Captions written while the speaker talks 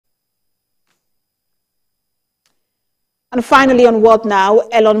And finally, on World Now,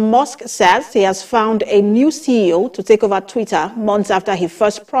 Elon Musk says he has found a new CEO to take over Twitter months after he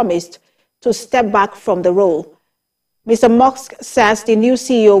first promised to step back from the role. Mr. Musk says the new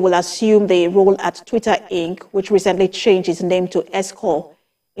CEO will assume the role at Twitter Inc., which recently changed its name to S-Corp,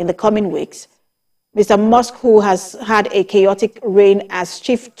 in the coming weeks. Mr. Musk, who has had a chaotic reign as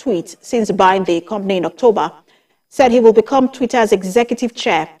chief tweet since buying the company in October, said he will become Twitter's executive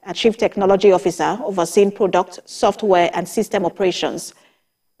chair and chief technology officer, overseeing product, software, and system operations.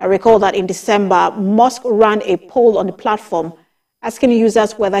 I recall that in December, Musk ran a poll on the platform asking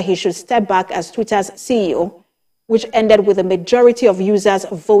users whether he should step back as Twitter's CEO, which ended with a majority of users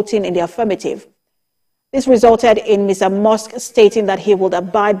voting in the affirmative. This resulted in Mr. Musk stating that he would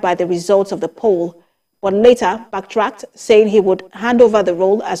abide by the results of the poll, but later backtracked, saying he would hand over the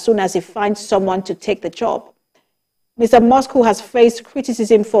role as soon as he finds someone to take the job. Mr. Musk, who has faced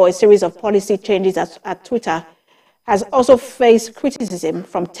criticism for a series of policy changes at Twitter, has also faced criticism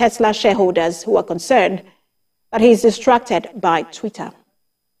from Tesla shareholders who are concerned that he is distracted by Twitter.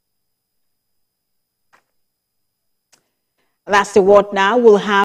 That's the World Now. We'll have